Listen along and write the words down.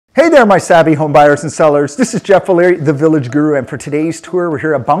Hey there, my savvy home buyers and sellers. This is Jeff Valeri, the Village Guru, and for today's tour, we're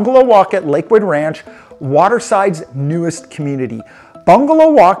here at Bungalow Walk at Lakewood Ranch, Waterside's newest community.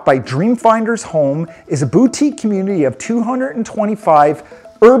 Bungalow Walk by Dreamfinders Home is a boutique community of 225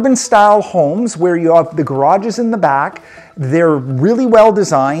 urban-style homes where you have the garages in the back. They're really well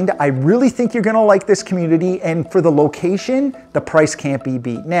designed. I really think you're gonna like this community, and for the location, the price can't be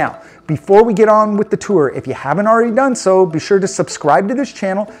beat. Now, before we get on with the tour, if you haven't already done so, be sure to subscribe to this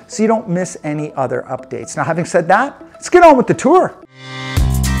channel so you don't miss any other updates. Now, having said that, let's get on with the tour.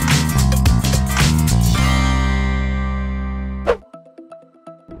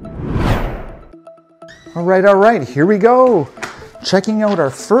 All right, here we go. Checking out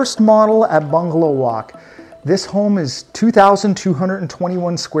our first model at Bungalow Walk. This home is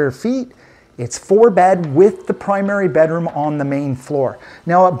 2,221 square feet. It's 4-bed with the primary bedroom on the main floor.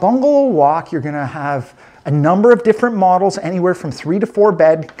 Now at Bungalow Walk, you're gonna have a number of different models, anywhere from 3 to 4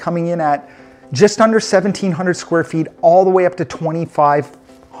 bed, coming in at just under 1,700 square feet, all the way up to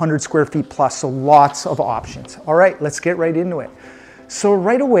 2,500 square feet plus, so lots of options. All right, let's get right into it. So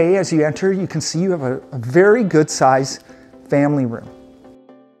right away, as you enter, you can see you have a very good size family room.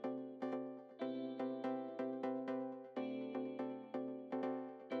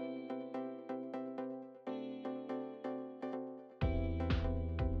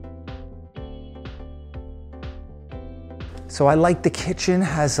 So I like the kitchen,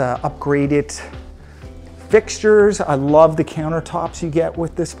 has upgraded fixtures. I love the countertops you get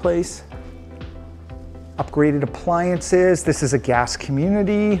with this place. Upgraded appliances. This is a gas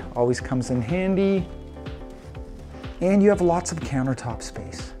community, always comes in handy. And you have lots of countertop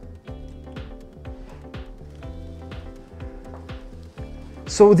space.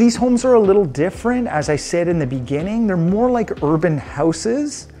 So these homes are a little different. As I said in the beginning, they're more like urban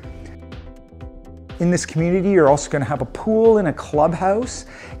houses. In this community, you're also gonna have a pool and a clubhouse,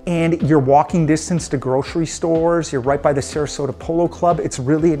 and you're walking distance to grocery stores. You're right by the Sarasota Polo Club. It's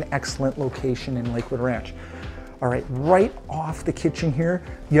really an excellent location in Lakewood Ranch. All right, right off the kitchen here,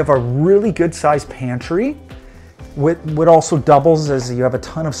 you have a really good sized pantry. What also doubles is you have a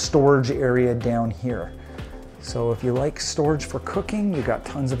ton of storage area down here. So if you like storage for cooking, you got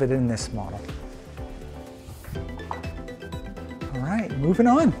tons of it in this model. All right, moving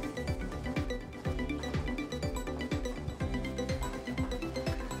on.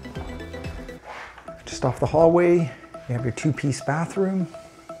 Just off the hallway, you have your 2-piece bathroom.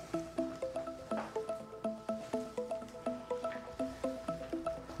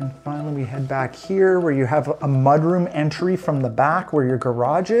 And finally, we head back here where you have a mudroom entry from the back where your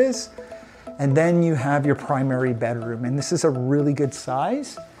garage is. And then you have your primary bedroom. And this is a really good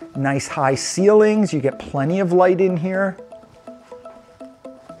size. Nice high ceilings. You get plenty of light in here.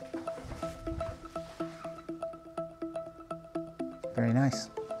 Very nice.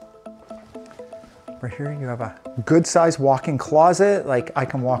 Right here, you have a good size walk-in closet. Like, I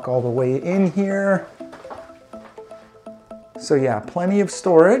can walk all the way in here. So yeah, plenty of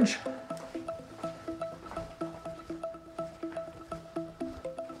storage.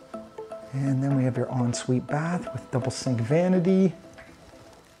 And then we have your ensuite bath with double sink vanity.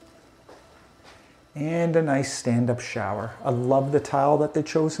 And a nice stand-up shower. I love the tile that they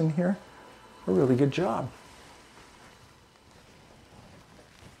chose in here. A really good job.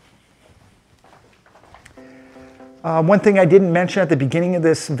 One thing I didn't mention at the beginning of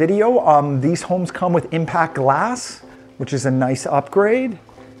this video, these homes come with impact glass, which is a nice upgrade.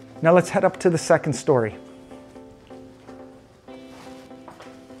 Now let's head up to the second story.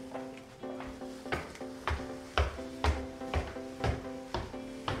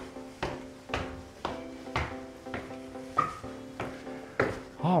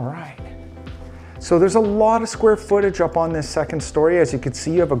 All right. So there's a lot of square footage up on this second story. As you can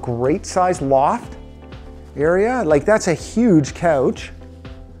see, you have a great size loft area. Like, that's a huge couch.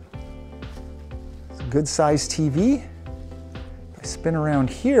 It's a good sized TV. If I spin around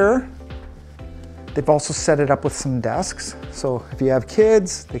here, they've also set it up with some desks. So if you have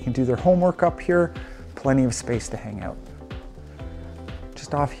kids, they can do their homework up here. Plenty of space to hang out.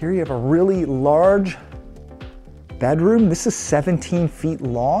 Just off here, you have a really large bedroom. This is 17 feet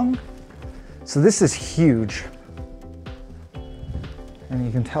long. So this is huge. And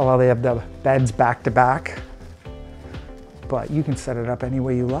you can tell how they have the beds back to back, but you can set it up any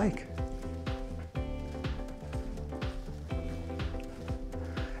way you like.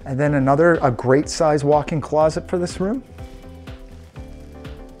 And then a great size walk-in closet for this room.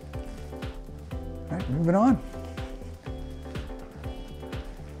 All right, moving on.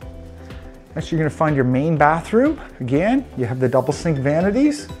 Next, you're gonna find your main bathroom. Again, you have the double sink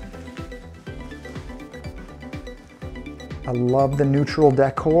vanities. I love the neutral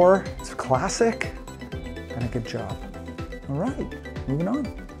decor. It's classic. Done a good job. All right, moving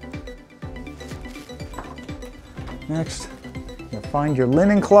on. Next, you'll find your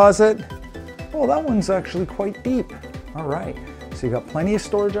linen closet. Oh, that one's actually quite deep. All right, so you got plenty of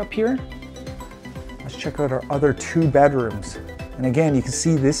storage up here. Let's check out our other 2 bedrooms. And again, you can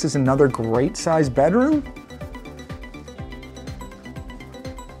see this is another great size bedroom.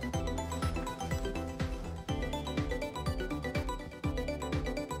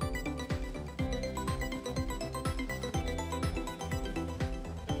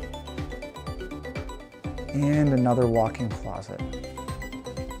 And another walk-in closet.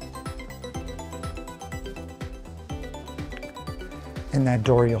 In that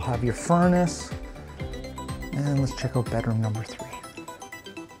door, you'll have your furnace. And let's check out bedroom number 3.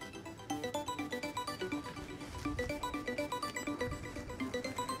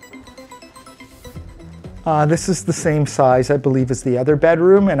 This is the same size, I believe, as the other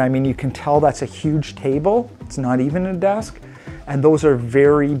bedroom. And I mean, you can tell that's a huge table. It's not even a desk. And those are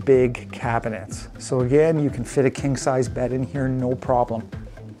very big cabinets. So again, you can fit a king-size bed in here, no problem.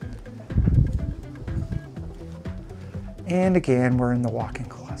 And again, we're in the walk-in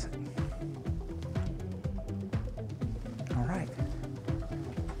closet. All right.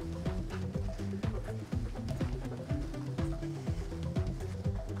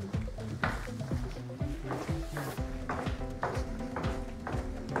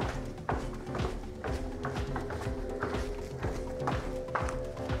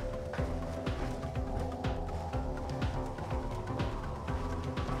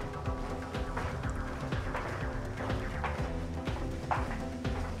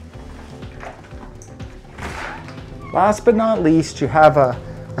 Last but not least, you have a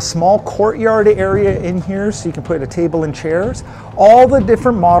small courtyard area in here, so you can put a table and chairs. All the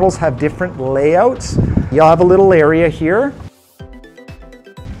different models have different layouts. You'll have a little area here.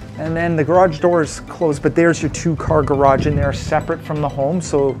 And then the garage door is closed, but there's your 2-car garage in there separate from the home.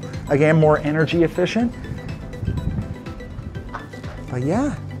 So again, more energy efficient. But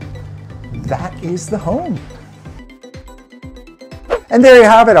yeah, that is the home. And there you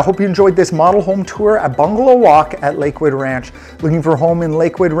have it. I hope you enjoyed this model home tour at Bungalow Walk at Lakewood Ranch. Looking for a home in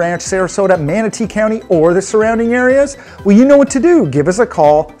Lakewood Ranch, Sarasota, Manatee County, or the surrounding areas? Well, you know what to do. Give us a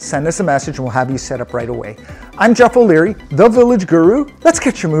call, send us a message, and we'll have you set up right away. I'm Jeff O'Leary, the Village Guru. Let's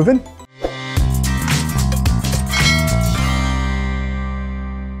get you moving.